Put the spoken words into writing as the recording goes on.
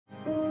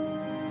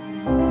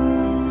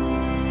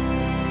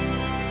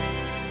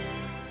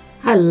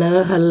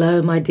Hello,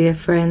 hello, my dear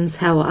friends.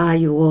 How are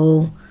you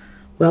all?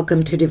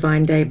 Welcome to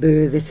Divine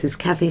Debut. This is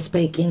Kathy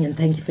speaking, and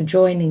thank you for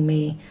joining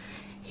me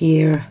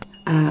here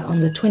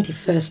on the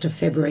 21st of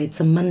February. It's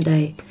a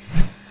Monday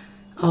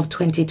of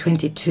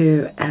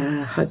 2022.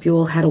 Hope you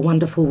all had a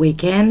wonderful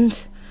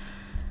weekend.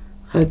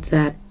 Hope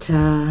that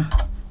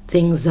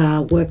things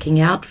are working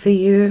out for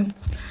you,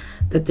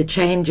 that the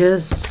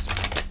changes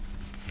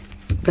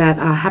that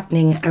are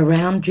happening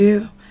around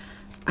you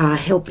are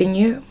helping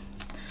you.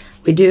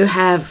 We do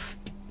have,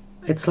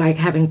 it's like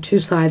having two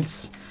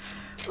sides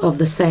of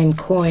the same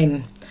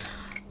coin.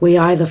 We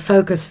either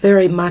focus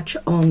very much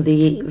on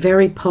the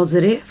very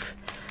positive,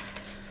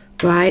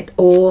 right,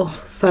 or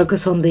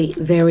focus on the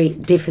very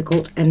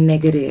difficult and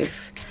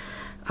negative.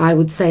 I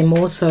would say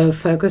more so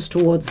focus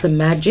towards the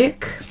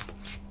magic,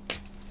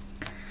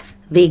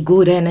 the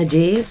good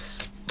energies,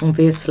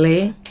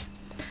 obviously,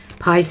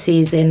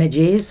 Pisces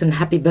energies, and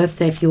happy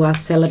birthday if you are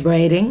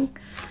celebrating,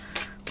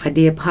 my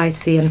dear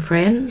Piscean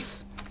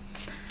friends.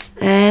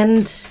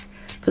 And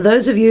for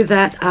those of you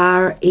that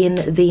are in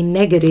the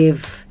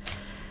negative,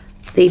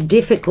 the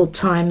difficult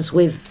times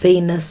with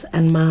Venus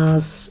and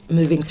Mars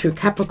moving through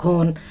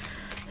Capricorn,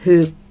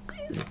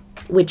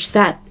 which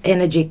that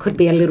energy could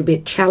be a little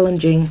bit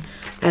challenging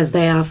as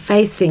they are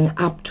facing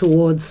up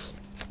towards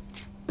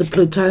the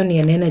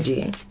Plutonian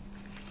energy.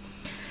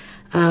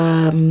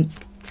 Know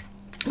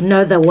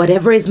that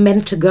whatever is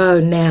meant to go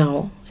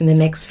now in the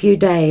next few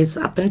days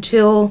up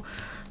until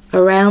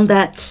around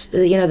that,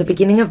 the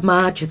beginning of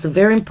March, it's a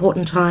very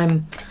important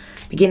time,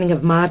 beginning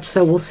of March,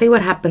 so we'll see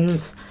what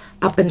happens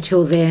up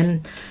until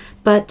then.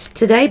 But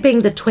today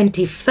being the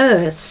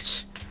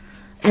 21st,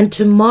 and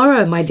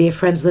tomorrow, my dear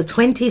friends, the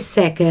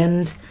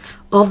 22nd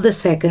of the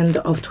 2nd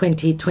of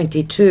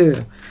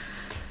 2022.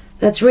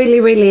 That's really,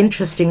 really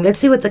interesting. Let's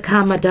see what the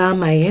Karma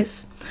Dharma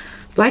is.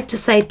 I'd like to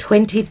say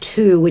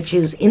 22, which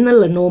is in the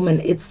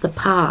Lenormand, it's the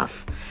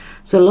path.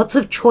 So lots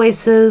of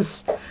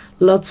choices,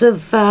 lots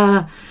of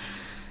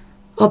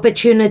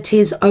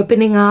opportunities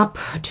opening up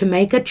to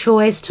make a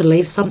choice, to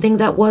leave something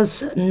that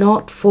was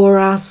not for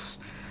us,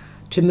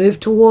 to move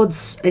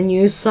towards a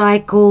new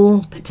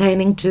cycle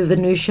pertaining to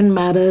Venusian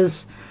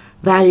matters,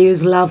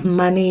 values, love,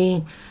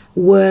 money,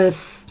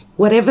 worth,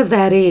 whatever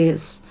that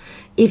is.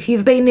 If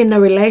you've been in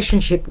a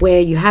relationship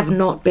where you have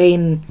not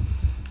been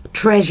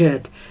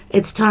treasured,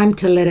 it's time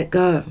to let it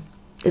go.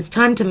 It's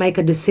time to make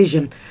a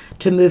decision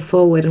to move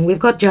forward. And we've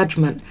got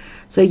Judgment.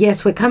 So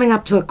yes, we're coming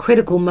up to a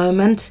critical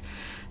moment.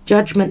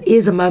 Judgment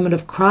is a moment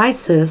of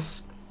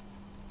crisis.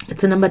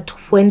 It's a number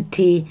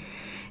 20.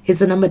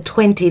 It's a number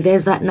 20.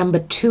 There's that number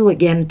 2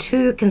 again.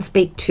 2 can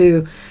speak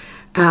to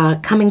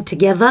coming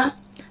together.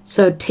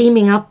 So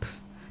teaming up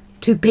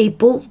two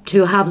people,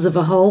 two halves of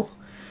a whole,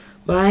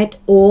 right?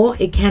 Or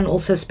it can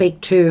also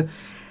speak to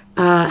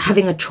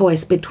having a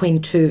choice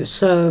between two.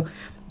 So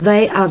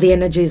they are the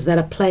energies that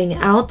are playing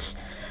out.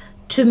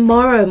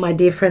 Tomorrow, my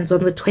dear friends,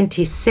 on the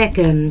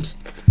 22nd,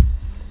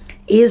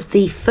 is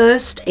the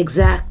first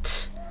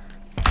exact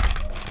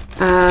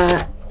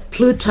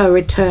Pluto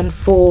return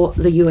for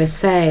the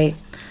USA.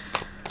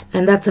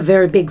 And that's a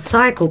very big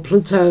cycle.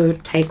 Pluto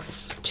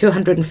takes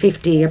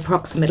 250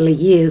 approximately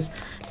years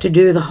to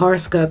do the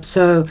horoscope.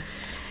 So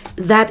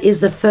that is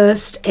the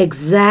first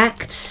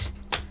exact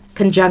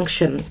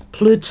conjunction.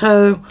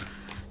 Pluto,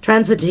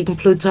 transiting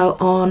Pluto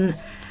on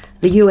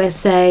the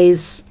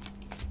USA's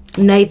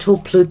natal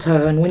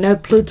Pluto. And we know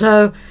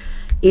Pluto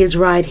is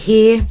right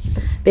here.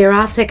 There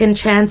are second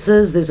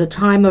chances. There's a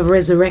time of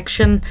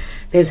resurrection.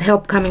 There's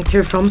help coming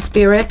through from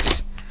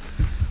spirit.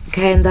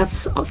 Okay, and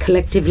that's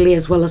collectively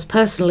as well as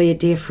personally,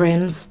 dear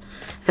friends.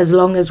 As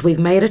long as we've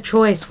made a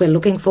choice, we're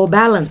looking for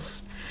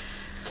balance.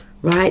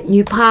 Right?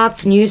 New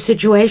paths, new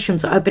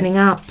situations opening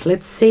up.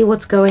 Let's see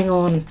what's going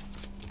on.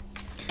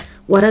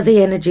 What are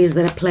the energies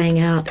that are playing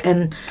out?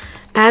 And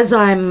as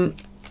I'm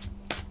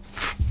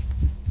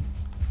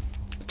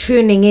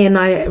tuning in,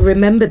 I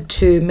remembered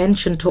to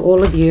mention to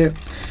all of you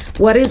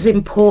what is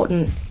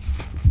important.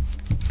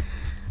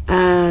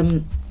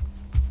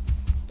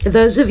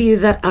 Those of you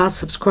that are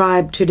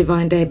subscribed to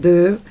Divine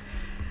Debut,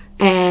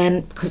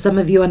 and because some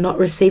of you are not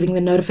receiving the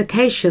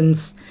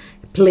notifications,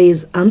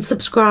 please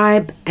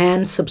unsubscribe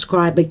and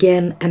subscribe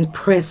again and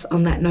press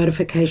on that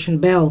notification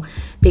bell,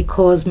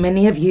 because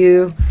many of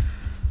you,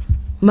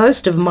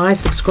 most of my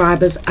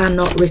subscribers, are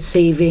not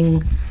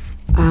receiving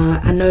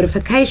a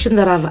notification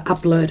that I've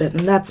uploaded,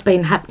 and that's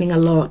been happening a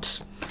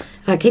lot.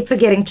 And I keep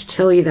forgetting to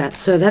tell you that,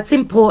 so that's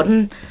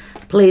important.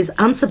 Please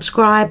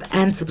unsubscribe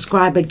and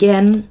subscribe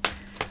again,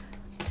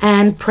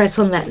 and press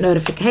on that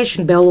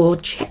notification bell, or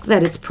check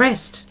that it's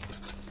pressed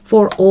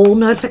for all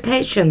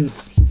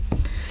notifications.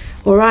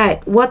 All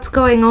right, what's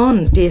going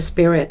on, dear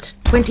Spirit?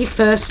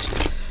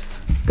 21st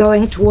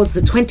going towards the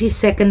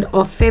 22nd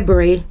of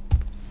February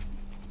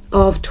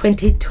of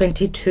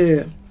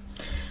 2022.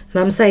 And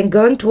I'm saying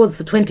going towards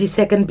the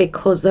 22nd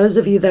because those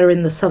of you that are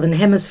in the Southern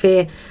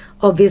Hemisphere,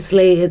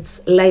 obviously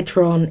it's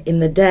later on in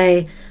the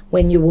day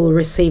when you will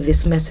receive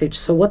this message.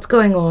 So what's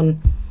going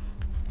on?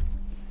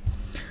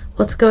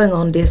 What's going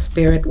on, dear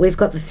Spirit? We've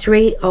got the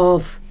 3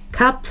 of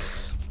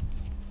Cups.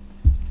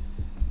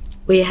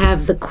 We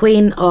have the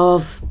Queen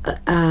of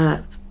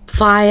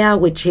Fire,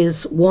 which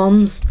is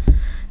Wands,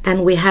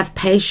 and we have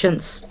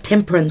Patience,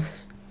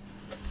 Temperance.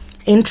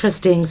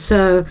 Interesting.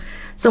 So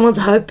someone's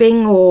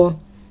hoping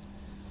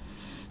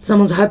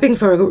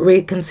for a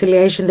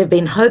reconciliation. They've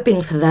been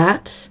hoping for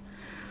that.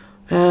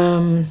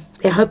 They're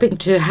hoping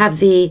to have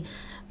the,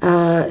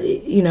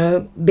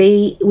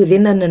 be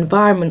within an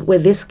environment where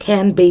this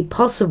can be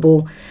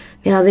possible.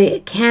 Now, there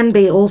can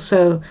be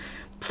also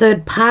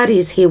third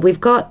parties here. We've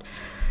got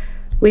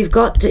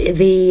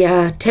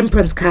the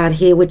Temperance card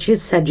here, which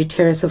is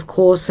Sagittarius, of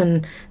course,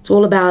 and it's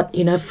all about,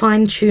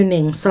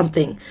 fine-tuning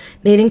something,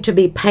 needing to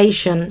be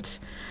patient,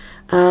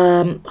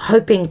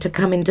 hoping to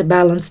come into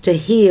balance, to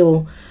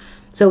heal.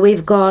 So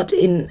we've got,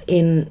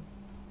 in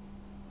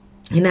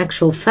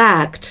actual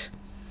fact,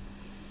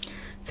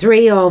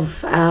 Three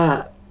of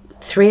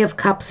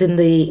Cups in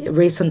the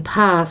recent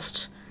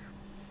past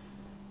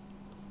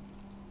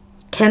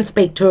can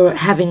speak to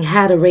having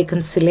had a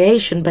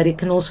reconciliation, but it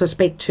can also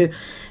speak to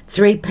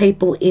three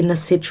people in a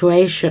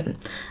situation,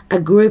 a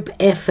group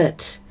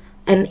effort,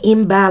 an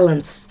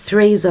imbalance.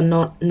 Threes are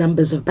not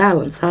numbers of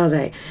balance, are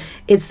they?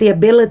 It's the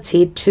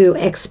ability to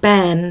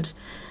expand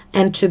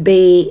and to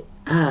be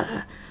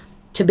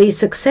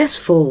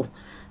successful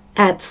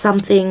at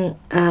something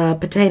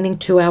pertaining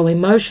to our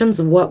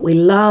emotions, what we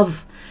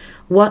love,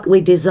 what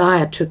we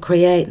desire to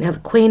create. Now, the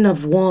Queen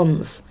of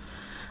Wands,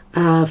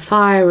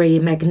 fiery,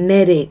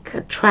 magnetic,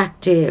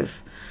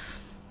 attractive,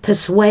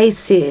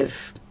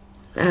 persuasive,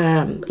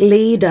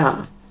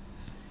 leader.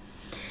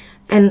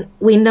 And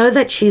we know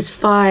that she's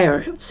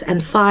fire,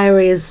 and fire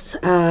is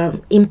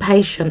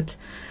impatient.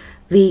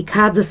 The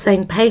cards are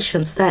saying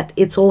patience, that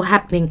it's all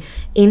happening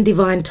in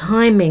divine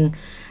timing.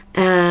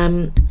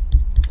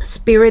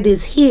 Spirit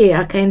is here.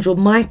 Archangel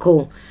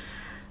Michael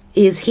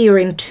is here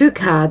in two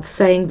cards,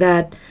 saying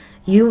that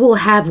you will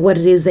have what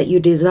it is that you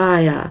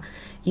desire.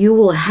 You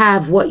will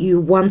have what you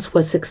once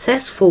were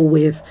successful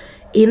with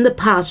in the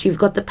past. You've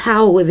got the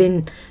power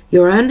within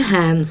your own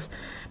hands,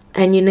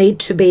 and you need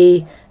to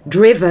be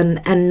driven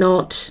and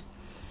not,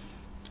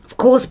 of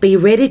course, be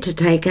ready to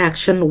take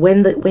action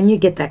when you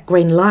get that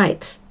green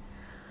light.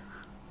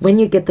 When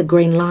you get the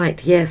green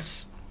light,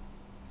 yes.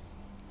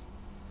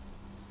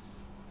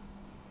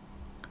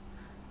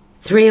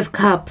 Three of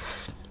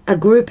Cups, a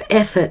group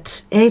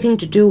effort, anything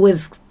to do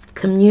with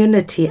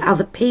community,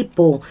 other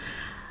people,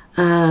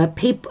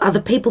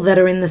 other people that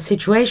are in the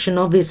situation,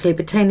 obviously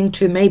pertaining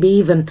to maybe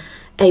even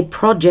a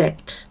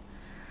project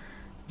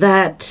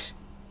that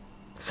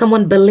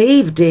someone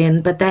believed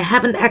in, but it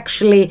hasn't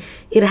actually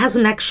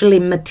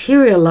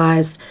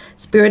materialized.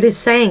 Spirit is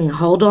saying,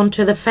 hold on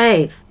to the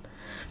faith.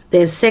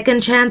 There's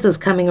second chances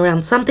coming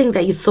around. Something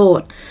that you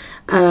thought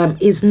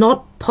is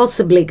not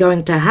possibly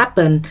going to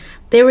happen.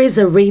 There is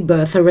a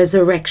rebirth, a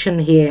resurrection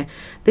here.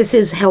 This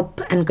is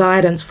help and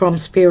guidance from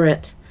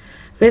Spirit.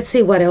 Let's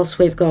see what else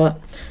we've got.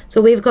 So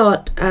we've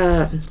got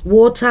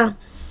water.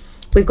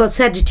 We've got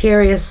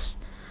Sagittarius,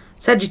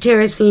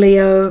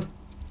 Leo.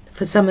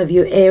 For some of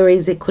you,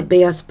 Aries, it could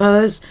be, I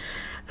suppose.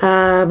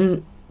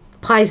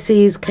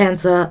 Pisces,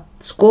 Cancer,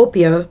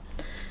 Scorpio.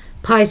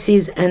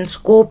 Pisces and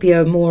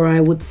Scorpio more, I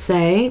would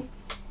say.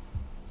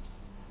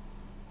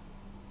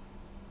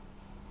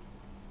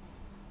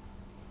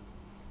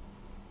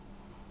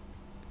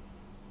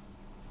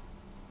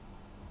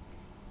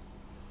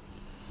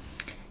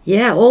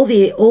 Yeah, all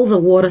the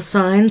water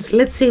signs.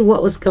 Let's see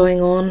what was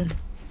going on.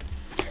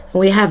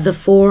 We have the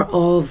Four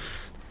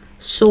of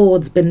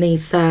Swords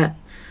beneath that.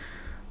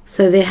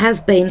 So there has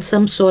been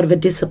some sort of a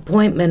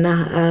disappointment,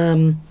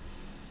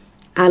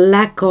 a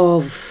lack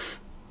of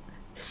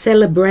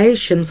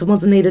celebration.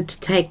 Someone's needed to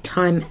take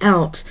time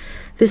out.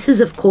 This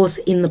is, of course,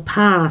 in the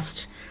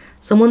past.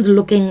 Someone's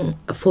looking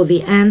for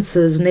the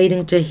answers,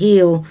 needing to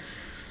heal.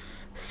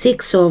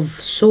 Six of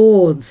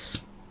Swords.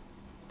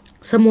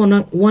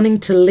 Someone wanting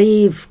to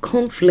leave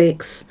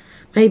conflicts,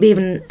 maybe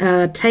even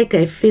take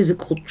a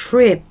physical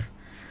trip.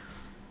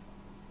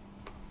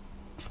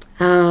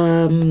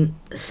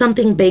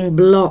 Something being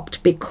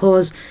blocked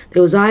because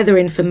there was either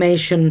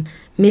information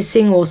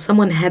missing or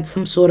someone had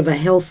some sort of a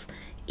health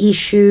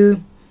issue,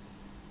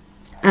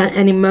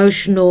 an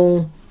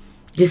emotional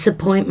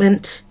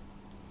disappointment.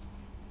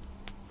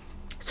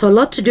 So a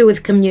lot to do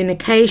with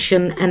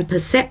communication and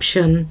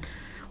perception.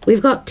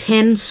 We've got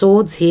 10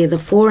 swords here, the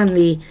 4 and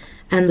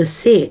the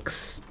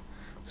 6.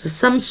 So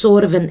some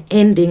sort of an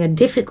ending, a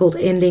difficult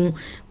ending,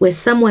 where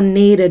someone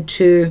needed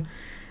to,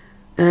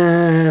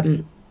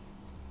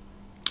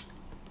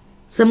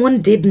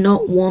 someone did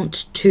not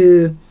want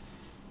to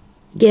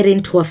get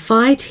into a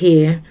fight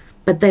here,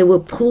 but they were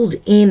pulled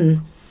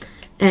in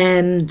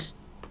and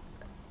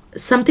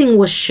something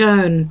was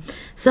shown,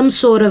 some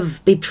sort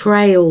of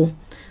betrayal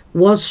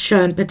was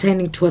shown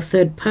pertaining to a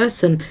third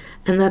person,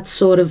 and that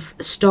sort of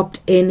stopped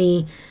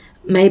any,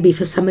 maybe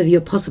for some of you,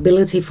 a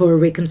possibility for a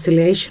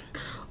reconciliation,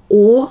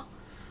 or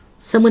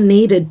someone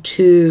needed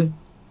to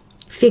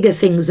figure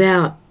things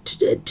out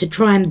to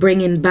try and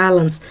bring in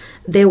balance.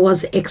 There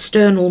was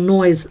external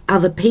noise,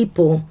 other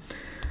people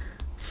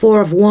Four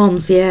of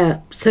Wands, yeah.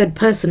 Third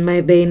person may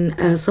have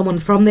been someone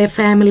from their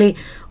family,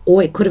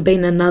 or it could have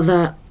been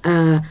another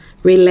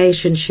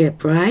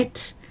relationship,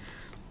 right?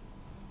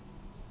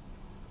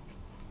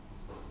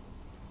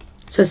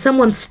 So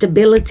someone's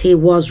stability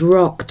was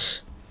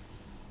rocked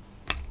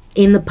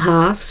in the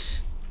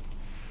past.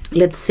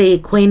 Let's see,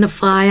 Queen of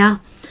Fire,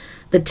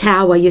 the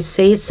Tower, you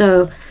see.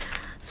 So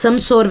some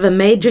sort of a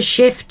major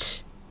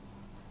shift,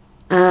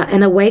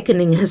 an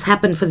awakening has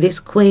happened for this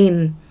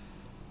Queen.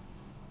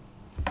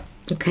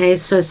 Okay,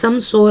 so some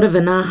sort of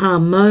an aha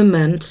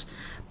moment,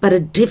 but a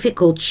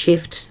difficult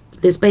shift.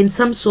 There's been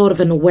some sort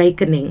of an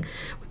awakening.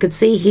 We could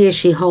see here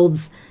she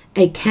holds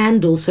a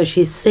candle, so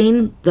she's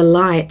seen the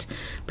light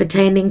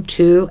pertaining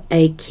to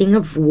a King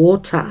of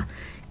Water,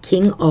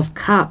 King of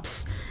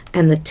Cups,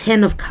 and the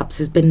Ten of Cups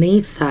is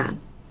beneath that.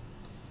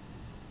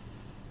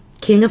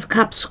 King of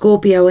Cups,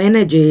 Scorpio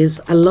energies,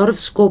 a lot of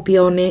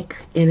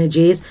Scorpionic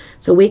energies.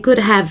 So we could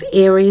have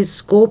Aries,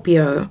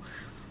 Scorpio,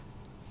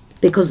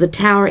 because the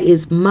Tower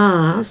is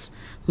Mars.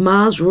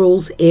 Mars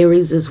rules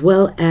Aries as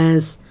well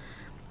as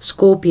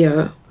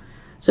Scorpio.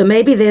 So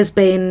maybe there's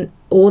been,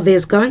 or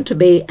there's going to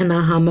be, an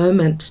aha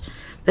moment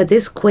that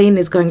this Queen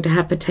is going to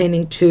have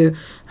pertaining to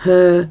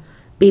her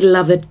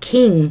beloved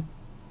King,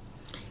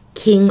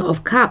 King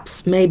of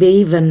Cups. Maybe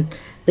even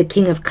the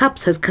King of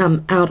Cups has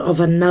come out of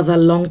another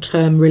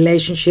long-term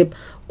relationship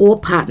or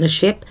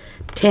partnership.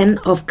 Ten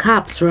of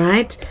Cups,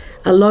 right?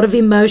 A lot of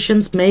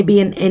emotions,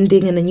 maybe an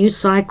ending and a new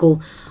cycle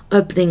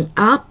opening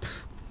up.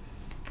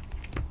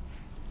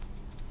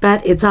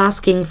 But it's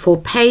asking for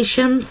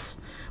patience.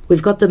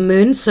 We've got the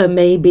Moon, so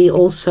maybe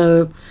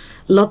also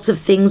lots of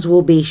things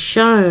will be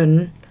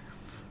shown.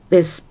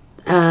 There's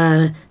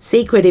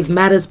secretive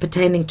matters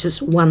pertaining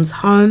to one's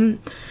home,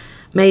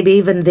 maybe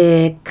even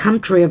their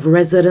country of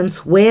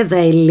residence, where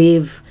they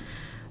live,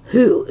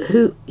 who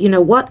you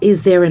know, what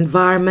is their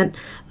environment.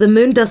 The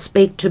Moon does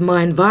speak to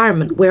my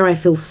environment, where I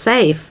feel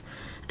safe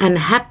and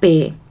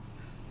happy.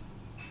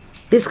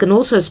 This can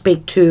also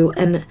speak to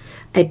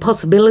a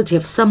possibility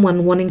of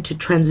someone wanting to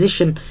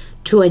transition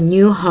to a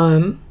new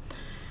home.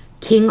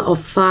 King of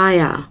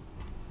Fire,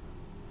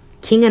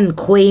 King and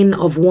Queen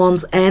of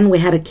Wands, and we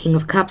had a King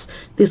of Cups.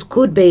 This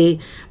could be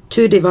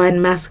two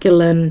divine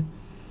masculine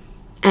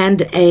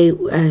and a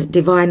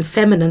divine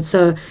feminine.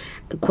 So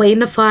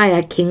Queen of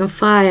Fire, King of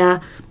Fire,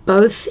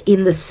 both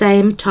in the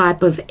same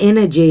type of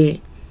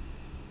energy.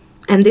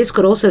 And this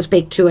could also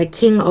speak to a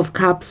King of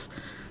Cups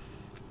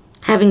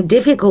having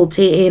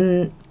difficulty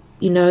in,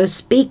 you know,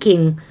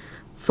 speaking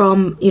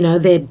from, you know,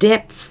 their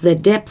depths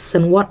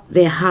and what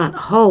their heart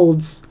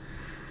holds.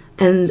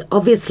 And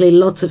obviously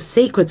lots of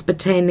secrets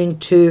pertaining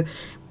to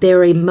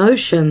their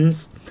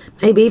emotions,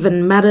 maybe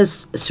even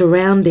matters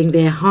surrounding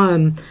their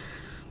home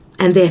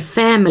and their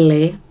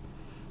family.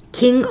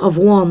 King of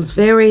Wands,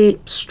 very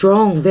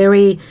strong,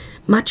 very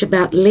much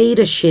about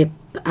leadership,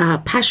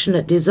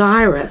 passionate,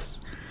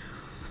 desirous.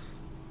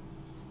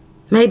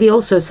 Maybe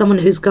also someone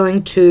who's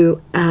going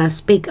to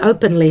speak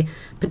openly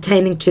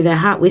pertaining to their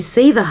heart. We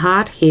see the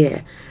heart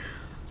here.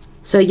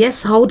 So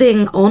yes,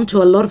 holding on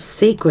to a lot of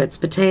secrets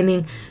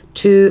pertaining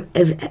to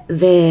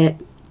their,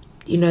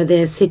 you know,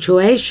 their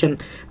situation,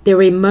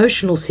 their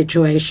emotional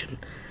situation.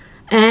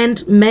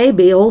 And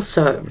maybe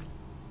also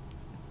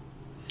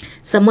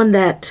someone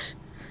that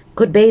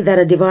could be that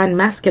a divine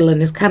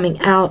masculine is coming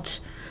out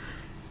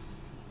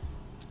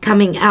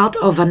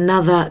of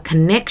another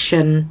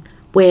connection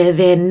where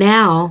they're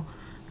now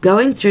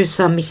going through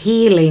some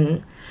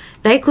healing.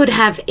 They could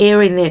have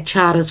air in their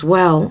chart as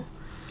well,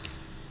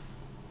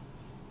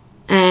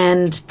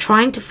 and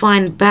trying to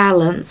find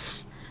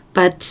balance.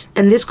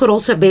 And this could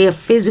also be a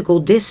physical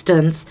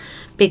distance,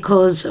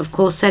 because of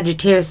course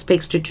Sagittarius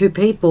speaks to two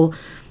people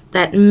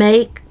that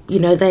make, you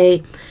know,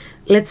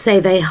 let's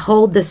say they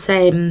hold the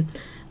same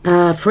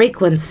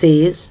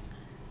frequencies,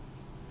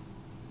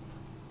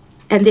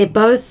 and they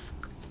both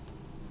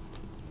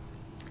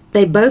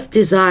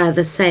desire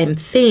the same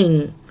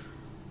thing.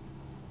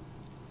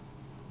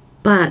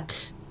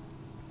 But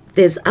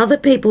there's other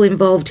people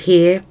involved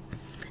here,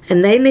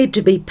 and they need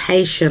to be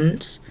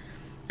patient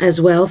as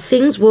well.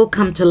 Things will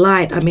come to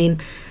light. I mean,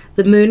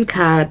 the Moon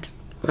card,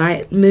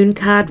 right? Moon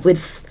card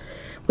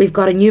we've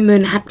got a new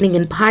moon happening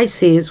in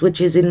Pisces, which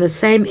is in the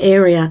same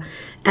area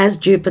as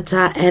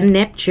Jupiter and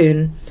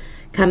Neptune,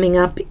 coming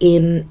up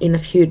in a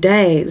few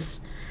days.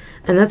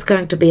 And that's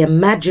going to be a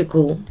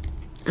magical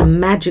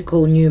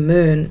new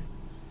moon.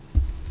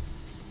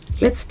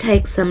 Let's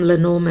take some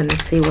Lenormand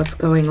and see what's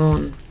going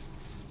on.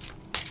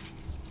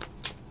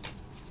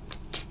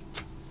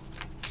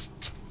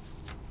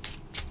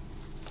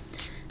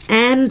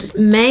 And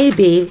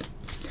maybe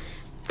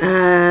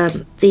a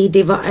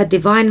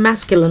divine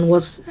masculine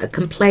was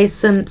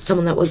complacent,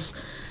 someone that was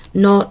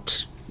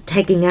not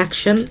taking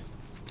action,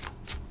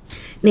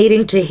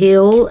 needing to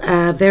heal,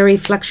 very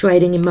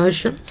fluctuating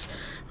emotions.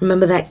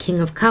 Remember that King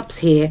of Cups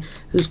here,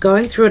 who's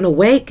going through an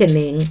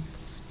awakening,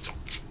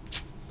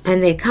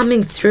 and they're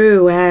coming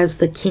through as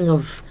the King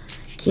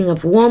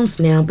of Wands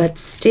now, but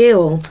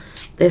still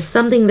there's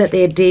something that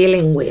they're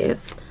dealing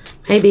with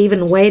maybe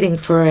even waiting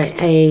for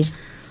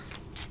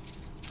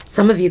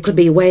some of you could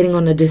be waiting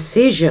on a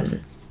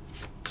decision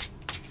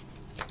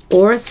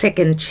or a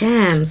second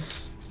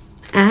chance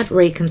at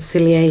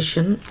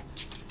reconciliation.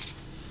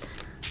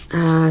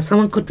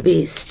 Someone could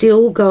be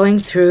still going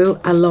through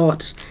a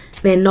lot.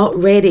 They're not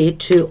ready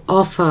to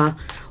offer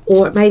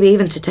or maybe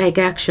even to take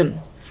action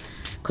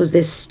because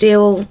there's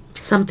still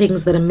some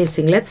things that are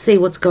missing. Let's see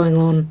what's going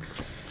on.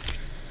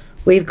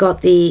 We've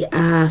got the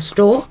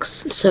storks,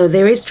 so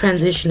there is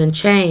transition and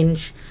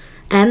change,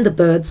 and the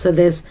birds, so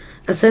there's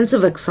a sense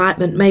of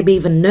excitement, maybe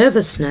even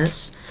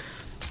nervousness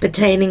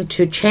pertaining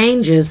to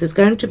changes. There's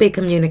going to be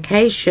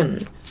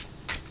communication.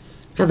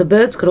 Now the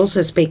birds could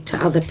also speak to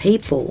other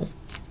people.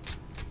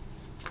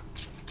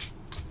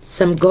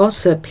 Some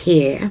gossip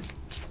here.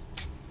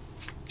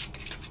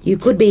 You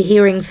could be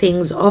hearing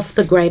things off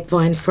the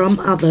grapevine from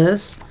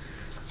others,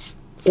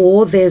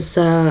 or there's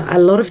a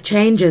lot of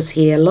changes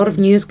here, a lot of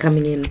news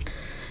coming in.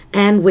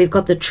 And we've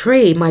got the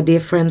tree, my dear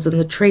friends, and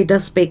the tree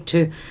does speak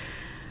to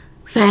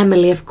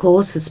family, of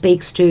course. It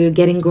speaks to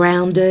getting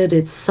grounded.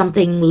 It's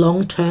something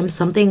long-term,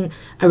 something,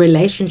 a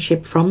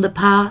relationship from the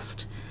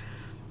past.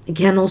 It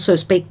can also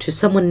speak to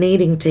someone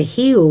needing to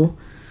heal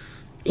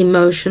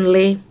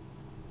emotionally,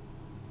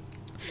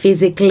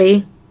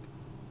 physically.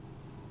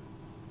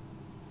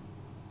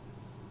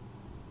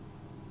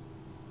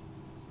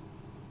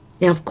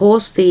 Now, of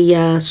course,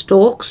 the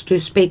storks do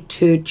speak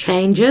to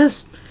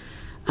changes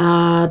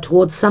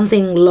towards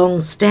something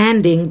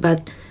long-standing,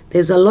 but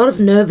there's a lot of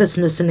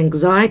nervousness and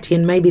anxiety,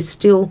 and maybe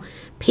still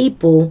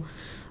people,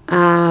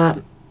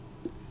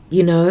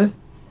 you know,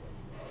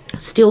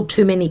 still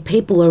too many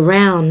people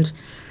around.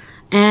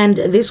 And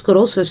this could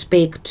also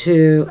speak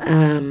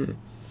to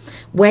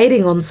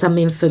waiting on some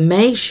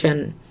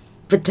information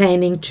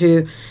pertaining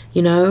to,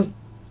 you know,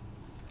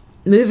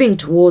 moving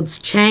towards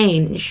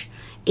change,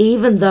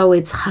 even though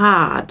it's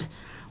hard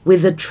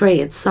with a tree.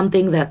 It's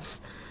something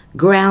that's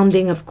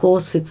grounding, of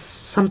course. It's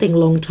something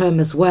long-term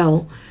as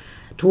well,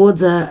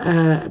 towards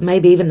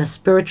maybe even a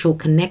spiritual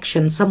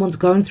connection. Someone's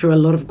going through a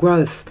lot of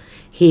growth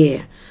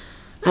here.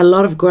 A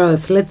lot of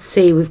growth. Let's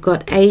see, we've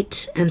got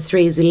 8 and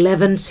 3 is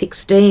 11,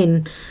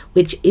 16,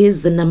 which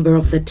is the number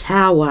of the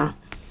tower.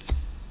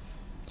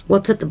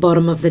 What's at the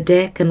bottom of the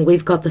deck? And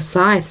we've got the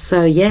scythe.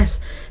 So yes,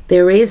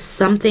 there is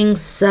something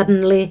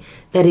suddenly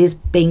that is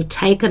being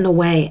taken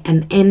away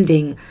and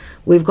ending.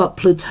 We've got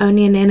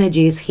Plutonian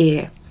energies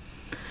here.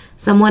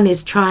 Someone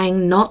is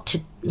trying not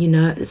to, you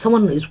know,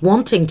 someone is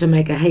wanting to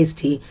make a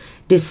hasty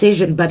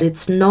decision, but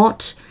it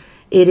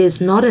is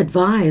not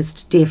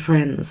advised, dear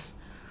friends.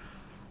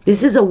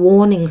 This is a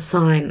warning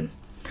sign.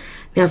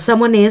 Now,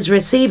 someone is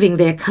receiving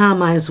their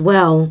karma as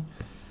well.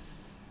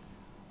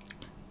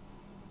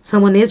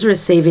 Someone is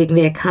receiving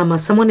their karma.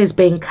 Someone is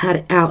being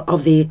cut out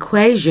of the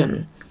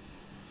equation.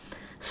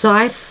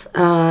 Scythe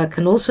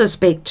can also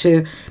speak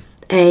to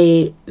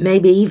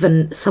maybe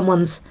even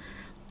someone's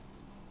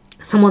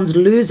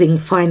losing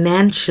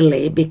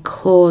financially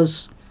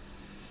because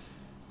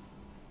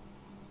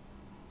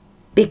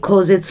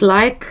it's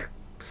like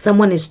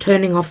someone is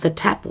turning off the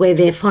tap where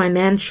their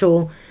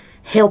financial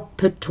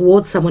help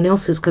towards someone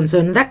else is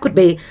concerned. That could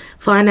be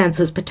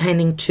finances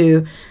pertaining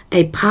to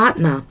a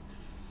partner.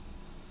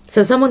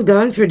 So someone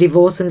going through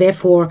divorce and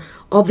therefore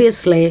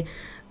obviously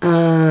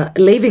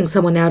leaving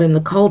someone out in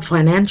the cold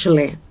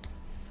financially.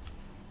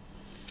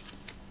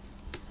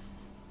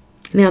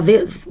 Now,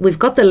 we've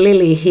got the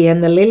lily here,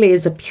 and the lily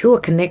is a pure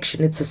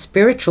connection. It's a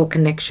spiritual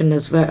connection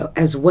as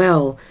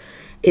well.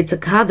 It's a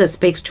card that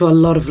speaks to a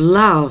lot of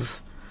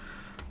love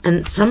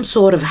and some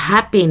sort of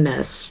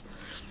happiness.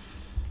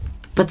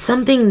 But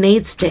something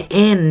needs to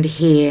end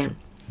here.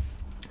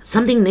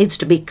 Something needs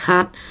to be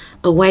cut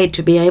away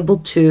to be able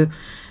to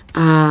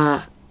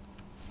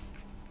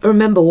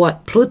remember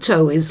what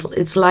Pluto is.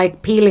 It's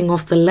like peeling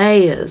off the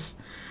layers.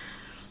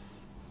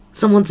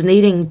 Someone's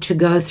needing to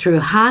go through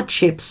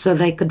hardships so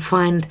they could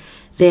find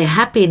their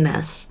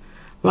happiness,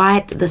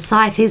 right? The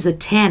scythe is a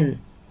 10.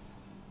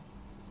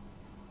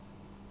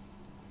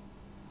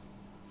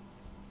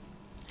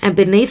 And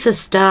beneath the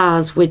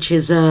stars, which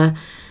is the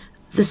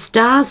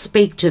stars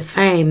speak to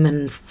fame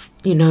and,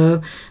 you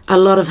know, a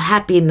lot of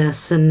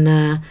happiness,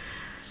 and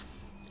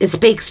it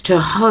speaks to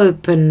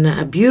hope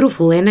and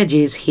beautiful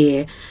energies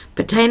here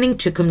pertaining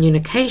to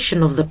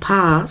communication of the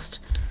past.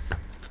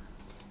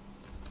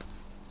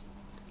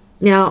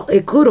 Now,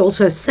 it could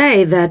also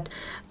say that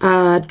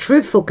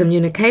truthful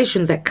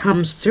communication that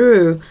comes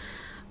through,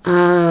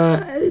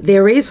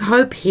 there is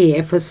hope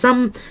here for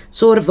some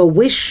sort of a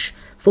wish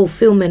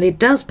fulfillment. It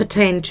does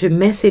pertain to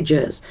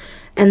messages,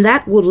 and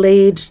that will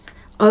lead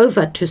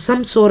over to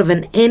some sort of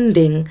an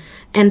ending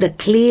and a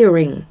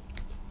clearing.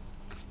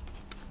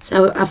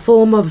 So a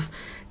form of,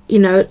 you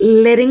know,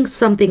 letting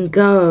something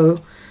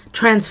go,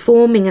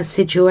 transforming a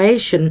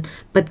situation,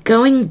 but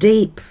going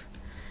deep,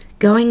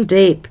 going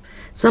deep.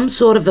 Some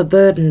sort of a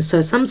burden.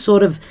 So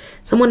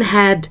someone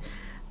had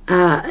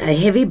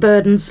heavy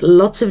burdens,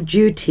 lots of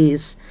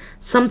duties,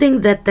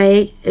 something that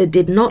they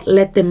did not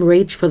let them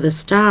reach for the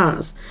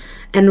stars.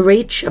 and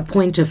reach a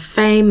point of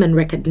fame and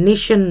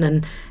recognition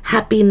and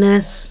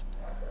happiness.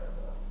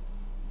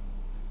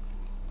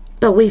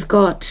 But we've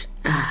got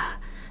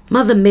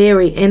Mother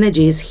Mary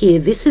energies here.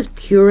 This is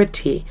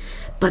purity,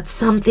 but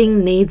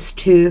something needs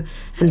to,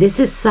 and this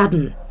is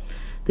sudden.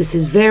 This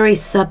is very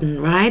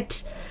sudden,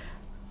 right?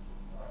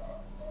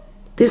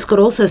 This could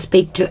also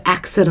speak to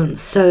accidents.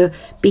 So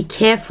be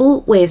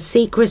careful where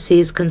secrecy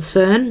is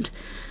concerned.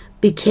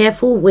 Be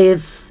careful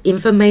with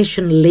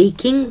information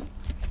leaking.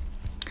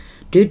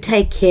 Do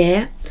take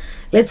care.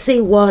 Let's see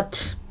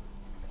what,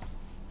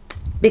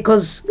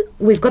 because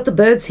we've got the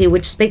birds here,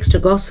 which speaks to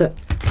gossip.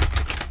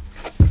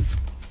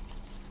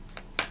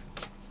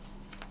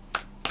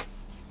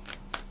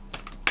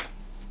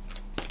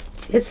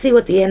 Let's see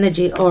what the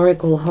energy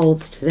oracle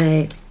holds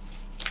today.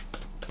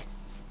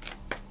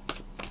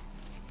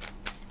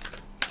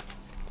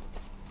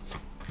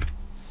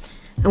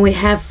 And we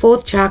have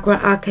 4th chakra,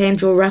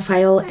 Archangel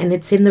Raphael, and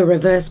it's in the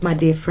reverse, my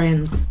dear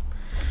friends.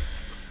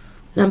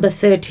 Number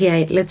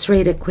 38. Let's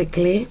read it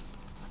quickly.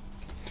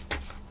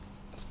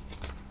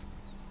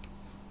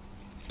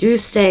 Do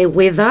stay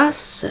with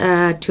us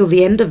till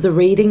the end of the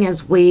reading,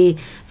 as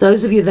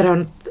those of you that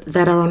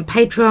are on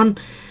Patreon,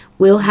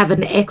 will have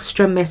an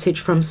extra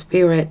message from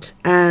Spirit,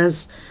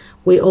 as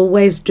we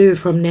always do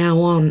from now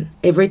on.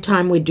 Every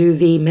time we do,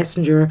 the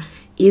messenger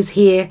is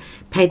here.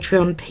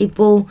 Patreon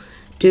people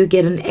do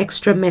get an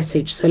extra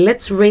message. So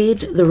let's read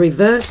the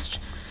reversed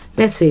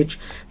message.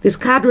 This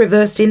card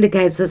reversed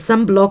indicates there's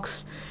some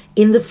blocks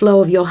in the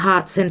flow of your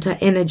heart center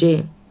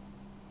energy.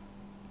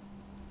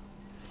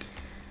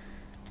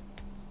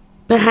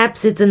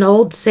 Perhaps it's an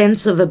old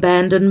sense of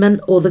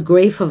abandonment or the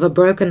grief of a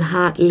broken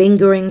heart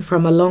lingering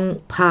from a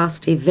long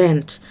past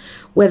event.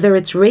 Whether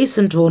it's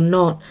recent or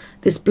not,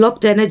 this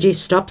blocked energy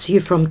stops you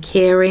from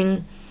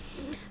caring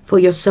for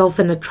yourself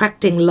and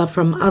attracting love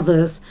from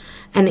others,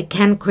 and it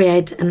can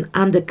create an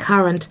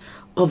undercurrent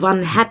of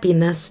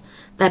unhappiness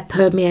that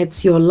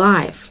permeates your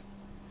life.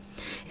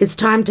 It's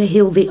time to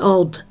heal the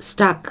old,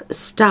 stuck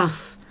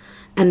stuff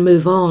and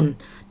move on.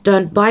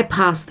 Don't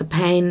bypass the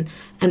pain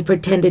and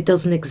pretend it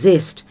doesn't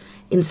exist.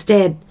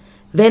 Instead,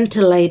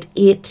 ventilate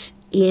it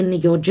in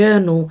your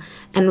journal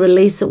and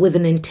release it with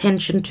an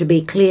intention to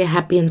be clear,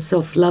 happy, and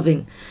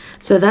self-loving.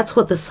 So that's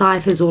what the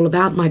scythe is all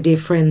about, my dear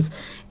friends.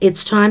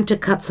 It's time to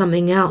cut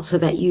something out so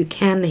that you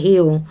can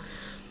heal.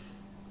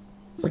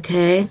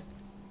 Okay?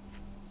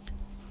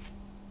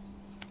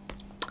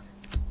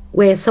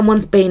 Where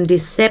someone's been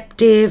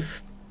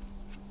deceptive.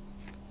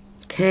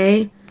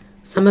 Okay?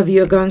 Some of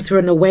you are going through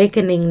an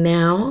awakening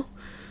now.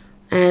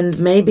 And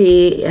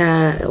maybe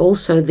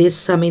also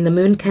this, I mean, the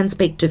moon can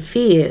speak to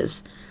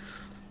fears.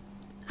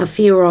 A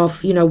fear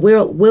of, you know,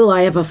 will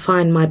I ever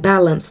find my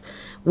balance?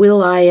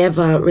 Will I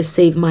ever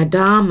receive my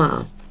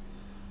dharma?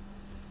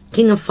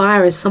 King of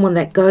Fire is someone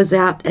that goes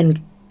out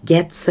and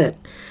gets it.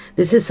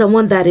 This is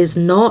someone that is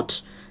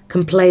not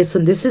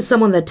complacent. This is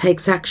someone that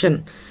takes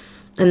action.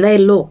 And they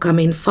look, I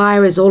mean,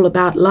 fire is all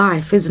about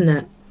life, isn't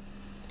it?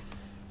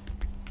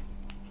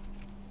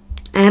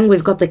 And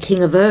we've got the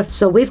King of Earth.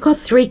 So we've got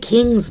 3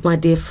 kings, my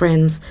dear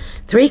friends.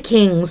 3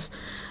 kings.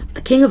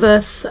 King of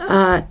Earth,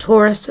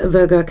 Taurus,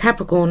 Virgo,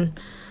 Capricorn.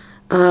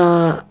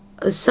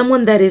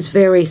 Someone that is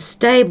very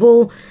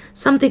stable.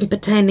 Something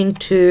pertaining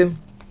to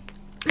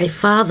a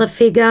father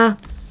figure.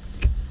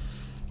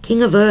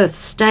 King of Earth,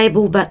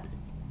 stable but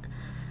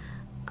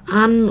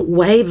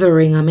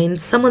unwavering. I mean,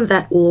 someone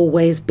that will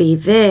always be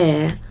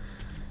there.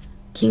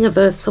 King of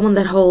Earth, someone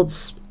that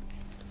holds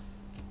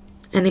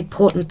an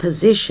important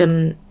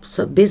position,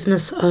 so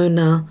business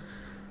owner,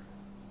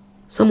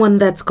 someone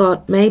that's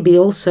got maybe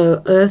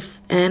also earth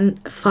and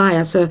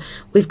fire. So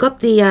we've got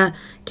the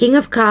King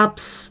of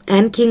Cups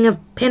and King of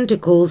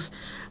Pentacles,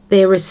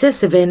 they're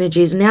recessive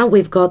energies. Now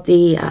we've got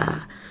the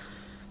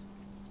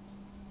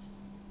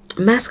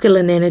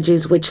masculine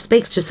energies, which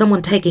speaks to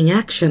someone taking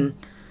action,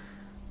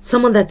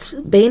 someone that's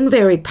been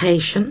very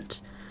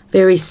patient,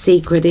 very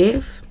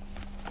secretive.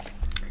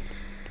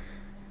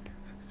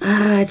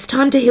 It's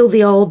time to heal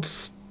the old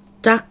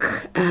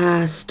stuck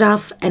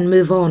stuff and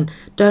move on.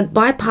 Don't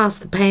bypass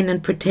the pain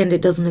and pretend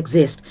it doesn't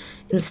exist.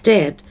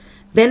 Instead,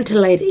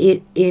 ventilate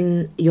it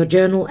in your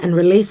journal and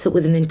release it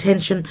with an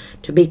intention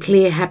to be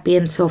clear, happy,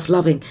 and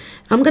self-loving.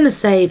 I'm going to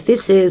say, if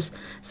this is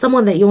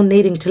someone that you're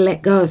needing to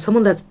let go,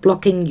 someone that's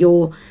blocking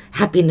your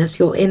happiness,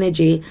 your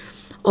energy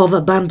of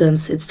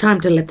abundance, it's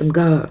time to let them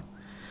go.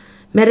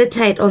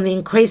 Meditate on the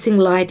increasing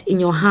light in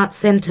your heart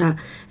center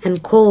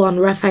and call on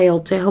Raphael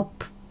to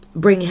help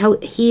bring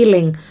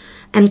healing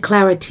and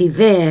clarity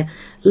there.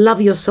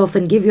 Love yourself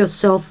and give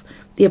yourself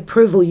the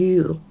approval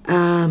you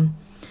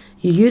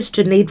used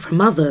to need from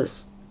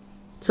others.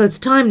 So it's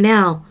time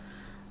now.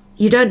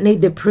 You don't need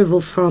the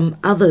approval from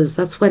others.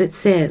 That's what it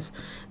says.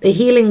 The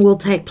healing will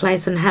take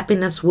place and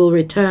happiness will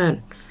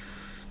return.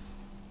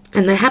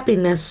 And the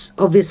happiness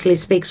obviously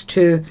speaks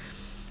to,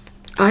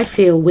 I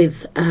feel,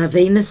 with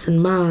Venus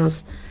and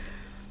Mars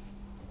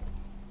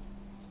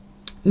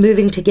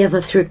moving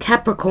together through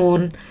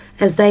Capricorn,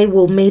 as they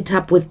will meet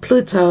up with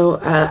Pluto.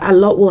 A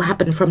lot will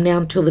happen from now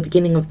until the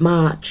beginning of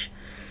March.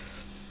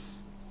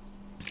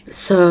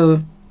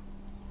 So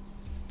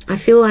I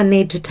feel I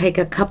need to take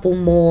a couple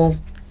more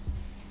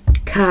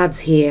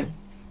cards here.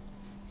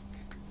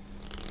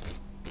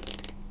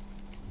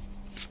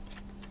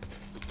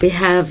 We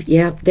have,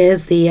 yeah,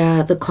 there's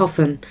the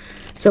coffin.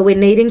 So we're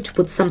needing to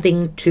put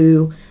something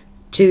to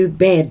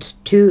bed,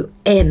 to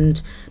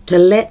end, to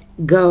let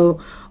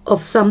go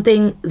of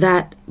something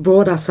that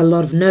brought us a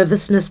lot of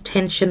nervousness,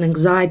 tension,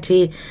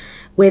 anxiety,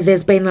 where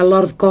there's been a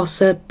lot of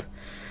gossip,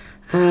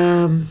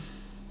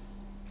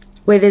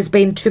 where there's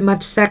been too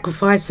much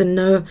sacrifice and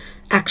no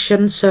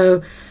action,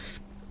 so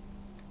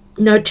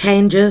no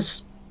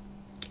changes.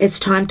 It's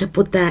time to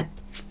put that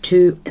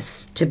to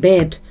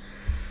bed.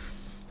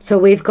 So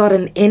we've got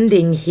an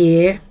ending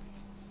here.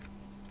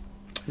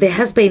 There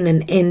has been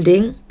an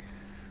ending,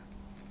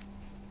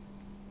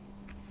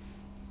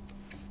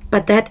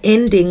 but that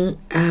ending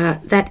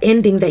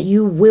that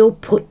you will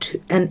put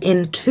an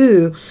end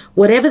to,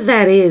 whatever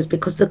that is,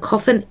 because the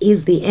coffin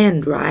is the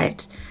end,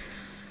 right?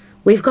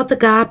 We've got the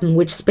garden,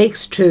 which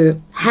speaks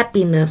to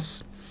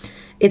happiness.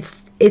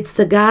 It's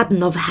the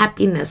garden of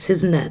happiness,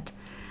 isn't it?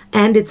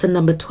 And it's a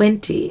number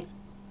 20,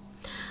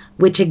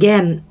 which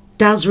again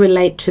does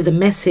relate to the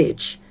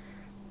message,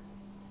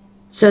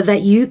 so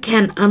that you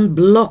can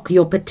unblock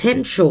your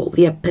potential,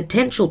 the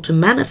potential to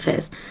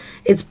manifest.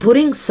 It's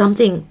putting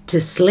something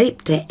to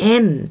sleep, to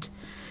end,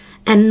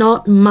 and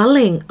not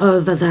mulling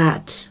over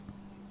that.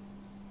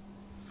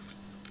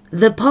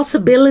 The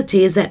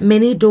possibility is that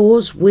many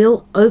doors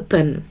will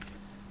open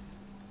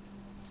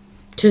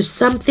to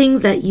something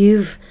that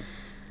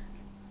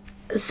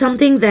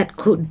something that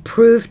could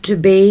prove to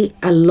be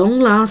a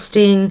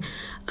long-lasting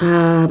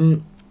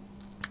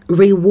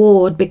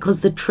reward,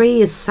 because the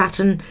tree is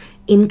Saturn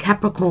in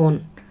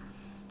Capricorn,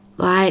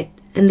 right?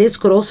 And this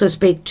could also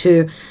speak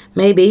to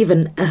maybe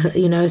even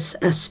a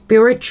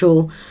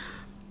spiritual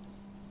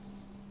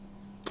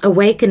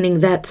awakening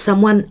that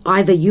someone,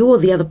 either you or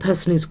the other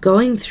person, is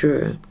going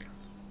through,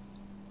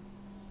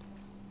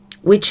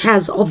 which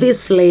has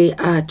obviously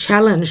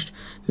challenged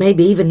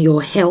maybe even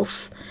your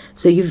health.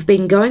 So you've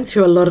been going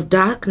through a lot of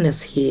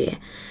darkness here.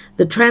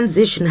 The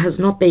transition has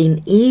not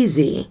been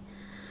easy,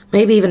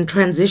 maybe even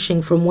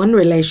transitioning from one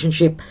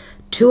relationship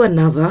to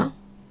another,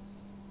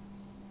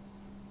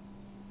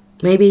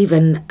 maybe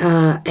even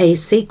a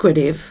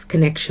secretive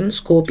connection,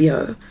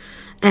 Scorpio.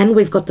 And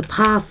we've got the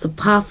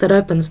path that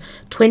opens,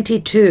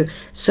 22.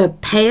 So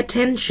pay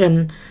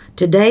attention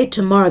today,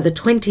 tomorrow, the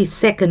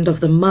 22nd of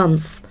the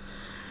month,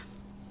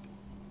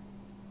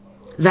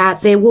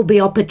 that there will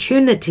be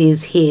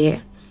opportunities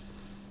here.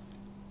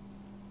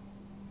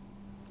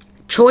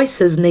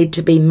 Choices need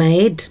to be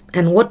made.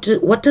 And what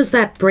does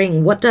that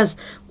bring?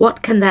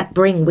 What can that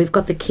bring? We've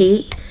got the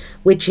key,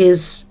 which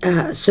is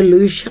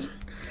solution.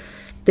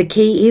 The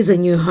key is a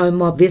new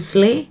home,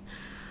 obviously.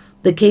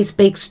 The key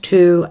speaks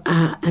to,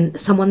 and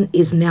someone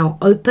is now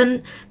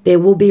open. There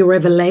will be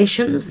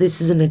revelations.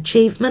 This is an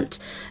achievement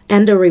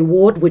and a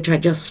reward, which I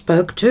just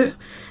spoke to.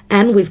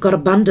 And we've got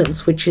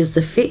abundance, which is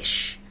the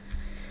fish.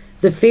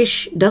 The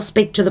fish does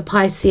speak to the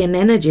Piscean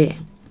energy.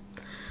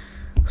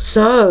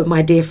 So,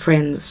 my dear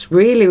friends,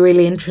 really,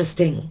 really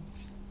interesting.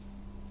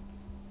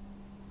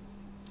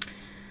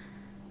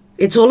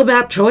 It's all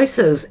about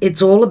choices.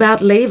 It's all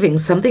about leaving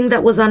something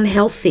that was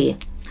unhealthy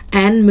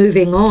and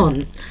moving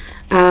on.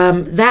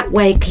 That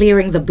way,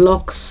 clearing the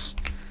blocks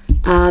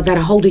that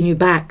are holding you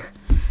back.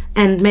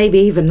 And maybe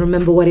even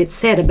remember what it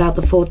said about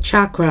the 4th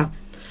chakra.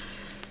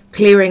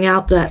 Clearing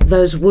out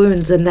those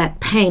wounds and that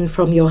pain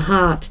from your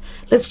heart.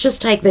 Let's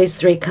just take these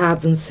 3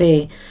 cards and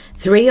see.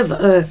 3 of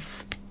Earth.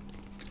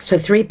 So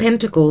 3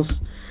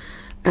 Pentacles.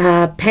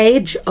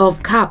 Page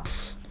of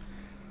Cups.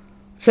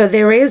 So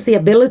there is the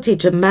ability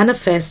to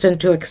manifest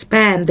and to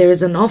expand. There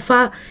is an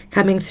offer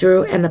coming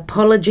through, an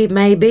apology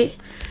maybe.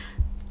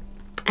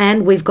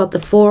 And we've got the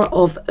 4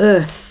 of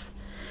Earth.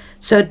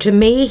 So to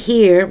me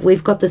here,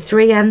 we've got the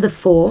 3 and the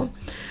 4.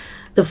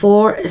 The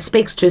 4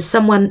 speaks to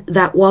someone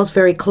that was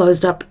very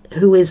closed up,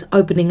 who is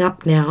opening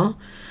up now.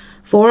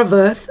 4 of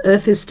Earth.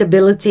 Earth is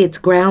stability. It's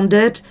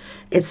grounded.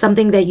 It's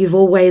something that you've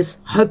always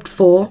hoped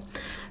for.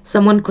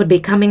 Someone could be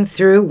coming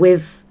through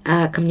with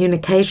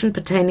communication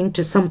pertaining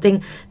to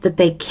something that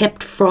they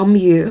kept from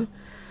you.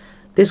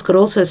 This could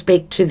also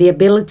speak to the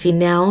ability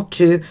now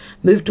to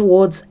move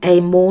towards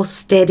a more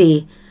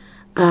steady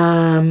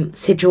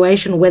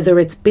situation, whether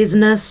it's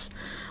business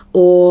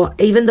or,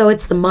 even though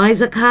it's the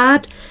Miser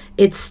card,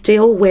 it's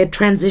still, we're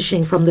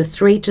transitioning from the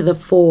 3 to the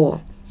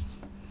 4.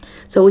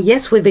 So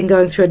yes, we've been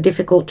going through a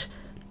difficult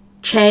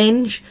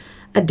change,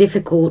 a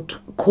difficult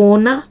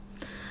corner.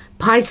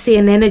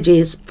 Piscean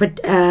energies,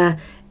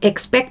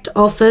 expect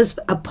offers,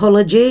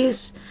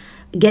 apologies,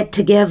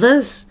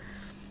 get-togethers.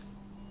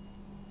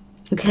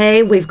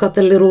 Okay, we've got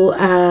the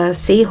little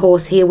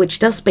seahorse here, which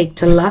does speak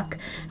to luck.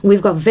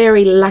 We've got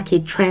very lucky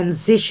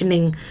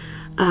transitioning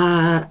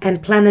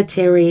and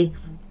planetary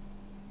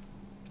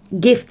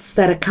gifts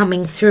that are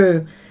coming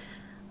through.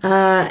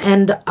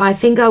 And I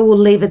think I will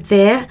leave it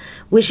there.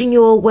 Wishing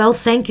you all well.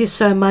 Thank you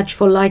so much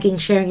for liking,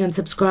 sharing, and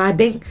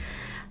subscribing.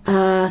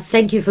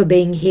 Thank you for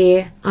being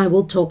here. I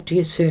will talk to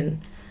you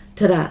soon.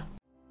 Ta-da.